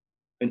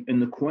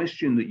 And the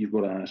question that you've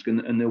got to ask, and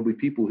there'll be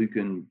people who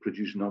can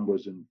produce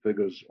numbers and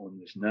figures on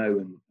this now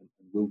and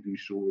will do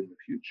so in the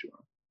future,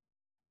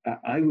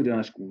 I would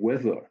ask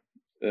whether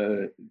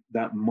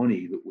that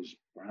money that was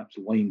perhaps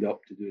lined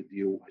up to do a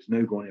deal has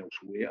now gone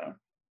elsewhere,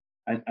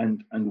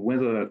 and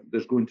whether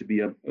there's going to be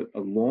a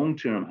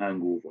long-term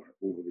hangover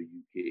over the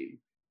UK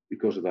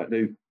because of that.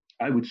 Now,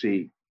 I would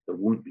say there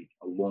won't be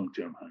a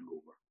long-term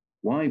hangover.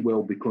 Why?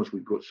 Well, because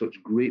we've got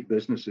such great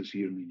businesses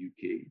here in the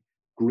UK,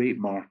 great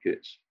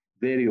markets,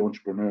 very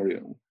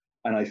entrepreneurial,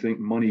 and I think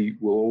money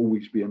will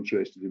always be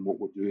interested in what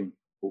we're doing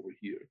over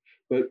here.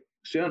 But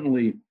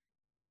certainly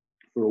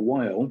for a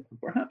while,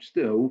 perhaps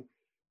still,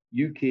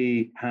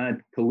 UK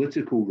had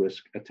political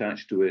risk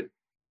attached to it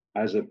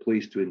as a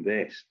place to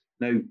invest.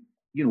 Now,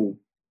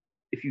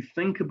 if you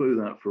think about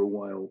that for a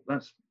while,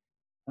 that's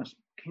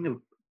kind of a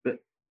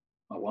bit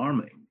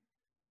alarming.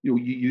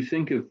 You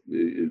think of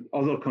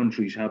other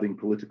countries having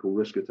political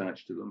risk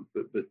attached to them,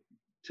 but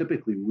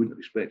typically we wouldn't have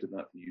expected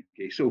that from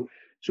the UK.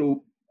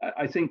 So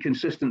I think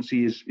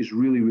consistency is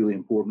really, really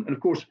important. And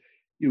of course,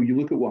 you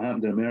look at what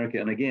happened in America,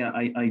 and again,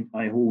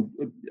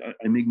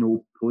 I make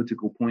no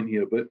political point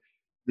here, but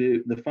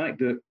the fact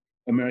that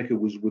America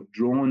was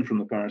withdrawn from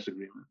the Paris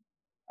Agreement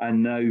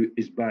and now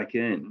is back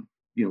in,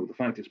 the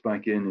fact it's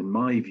back in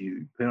my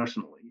view,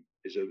 personally,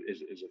 is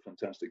a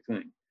fantastic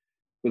thing.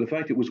 But the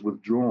fact it was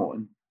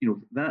withdrawn,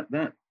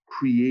 that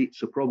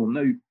creates a problem.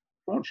 Now,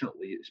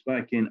 fortunately, it's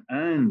back in,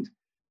 and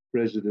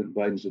President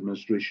Biden's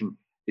administration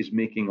is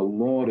making a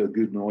lot of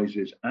good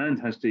noises and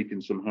has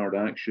taken some hard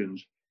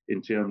actions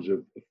in terms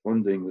of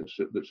funding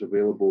that's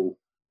available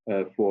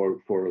for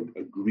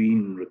a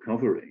green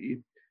recovery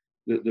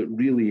that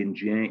really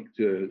inject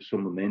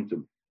some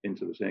momentum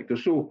into the sector.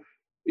 So,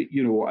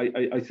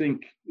 I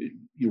think,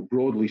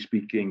 broadly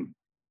speaking,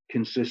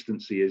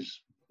 consistency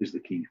is the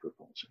key for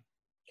policy.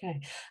 Okay,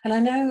 and I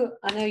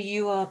know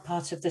you are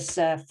part of this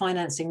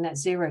Financing Net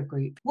Zero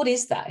group. What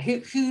is that?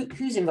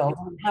 Who's involved?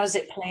 How does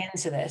it play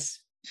into this?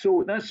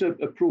 So that's a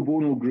pro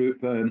bono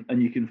group,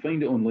 and you can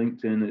find it on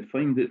LinkedIn.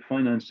 Find it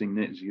Financing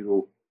Net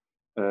Zero.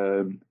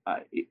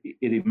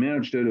 It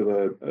emerged out of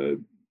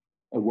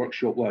a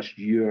workshop last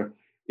year.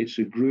 It's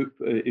a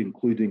group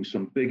including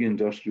some big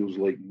industrials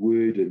like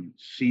Wood and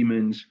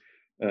Siemens,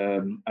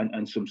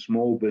 and some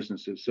small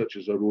businesses such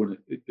as our own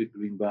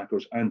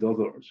Greenbackers and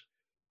others,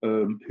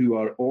 who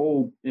are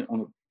all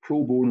on a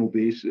pro bono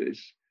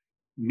basis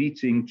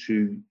meeting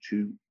to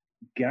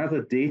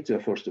gather data.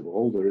 First of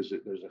all, there's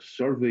a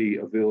survey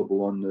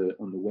available on the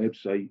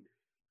website,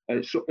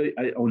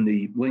 on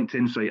the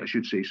LinkedIn site, I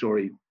should say.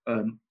 Sorry,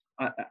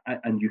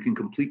 and you can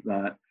complete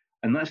that,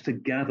 and that's to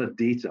gather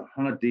data,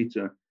 hard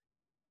data,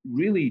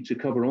 really to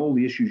cover all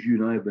the issues you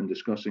and I have been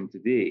discussing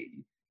today,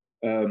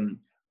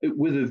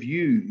 with a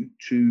view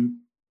to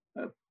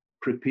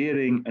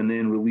preparing and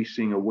then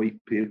releasing a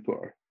white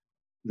paper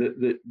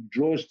that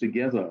draws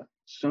together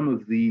some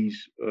of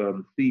these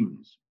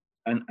themes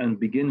and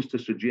begins to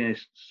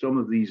suggest some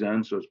of these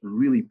answers and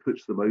really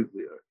puts them out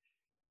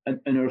there.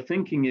 And our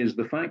thinking is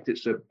the fact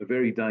it's a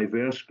very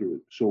diverse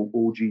group, so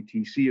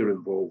OGTC are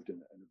involved in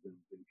it and have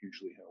been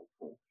hugely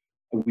helpful.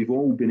 And we've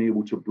all been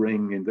able to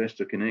bring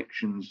investor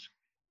connections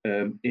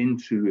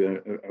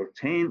into our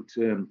tent,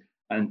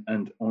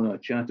 and on a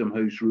Chatham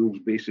House rules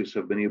basis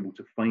have been able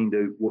to find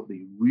out what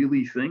they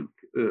really think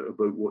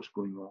about what's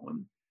going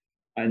on.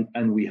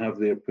 And we have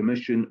their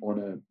permission on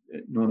a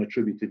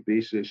non-attributed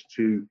basis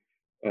to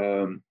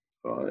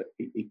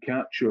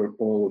capture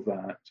all of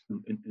that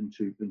and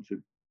to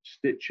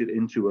stitch it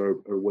into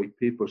our white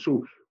paper.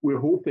 So we're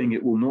hoping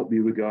it will not be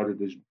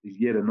regarded as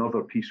yet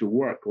another piece of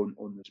work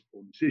on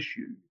this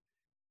issue,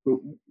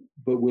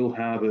 but we'll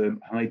have a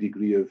high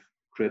degree of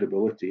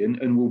credibility,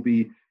 and we'll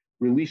be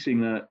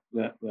releasing that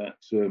at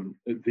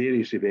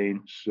various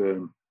events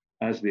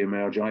as they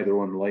emerge, either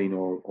online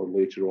or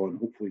later on,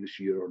 hopefully this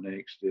year or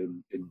next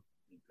in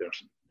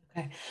person.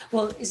 Okay.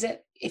 Well,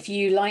 if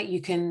you like,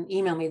 you can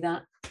email me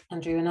that,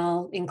 Andrew, and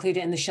I'll include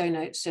it in the show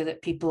notes so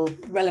that people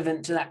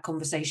relevant to that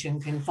conversation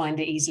can find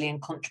it easily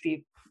and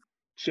contribute.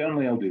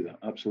 Certainly, I'll do that.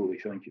 Absolutely.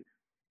 Thank you.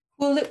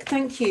 Well, look,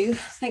 thank you.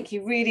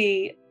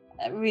 Really,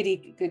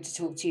 really good to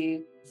talk to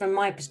you. From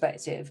my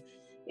perspective,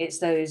 it's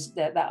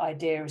that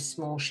idea of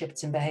small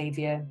shifts in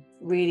behavior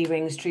really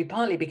rings true,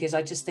 partly because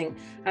I just think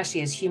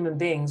actually as human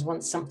beings,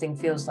 once something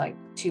feels like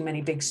too many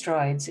big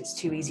strides, it's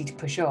too easy to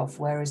push off,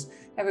 whereas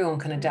everyone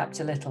can adapt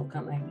a little,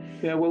 can't they?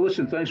 Yeah, well,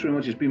 listen, thanks very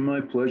much. It's been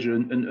my pleasure.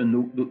 And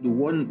the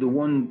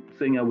one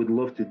thing I would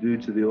love to do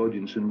to the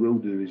audience and will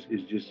do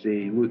is just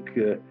say, look,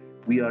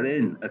 we are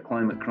in a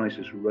climate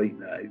crisis right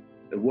now.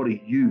 What are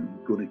you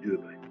going to do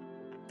about it?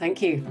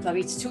 Thank you.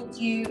 Lovely to talk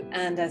to you.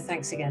 And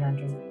thanks again,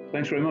 Andrew.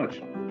 Thanks very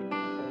much.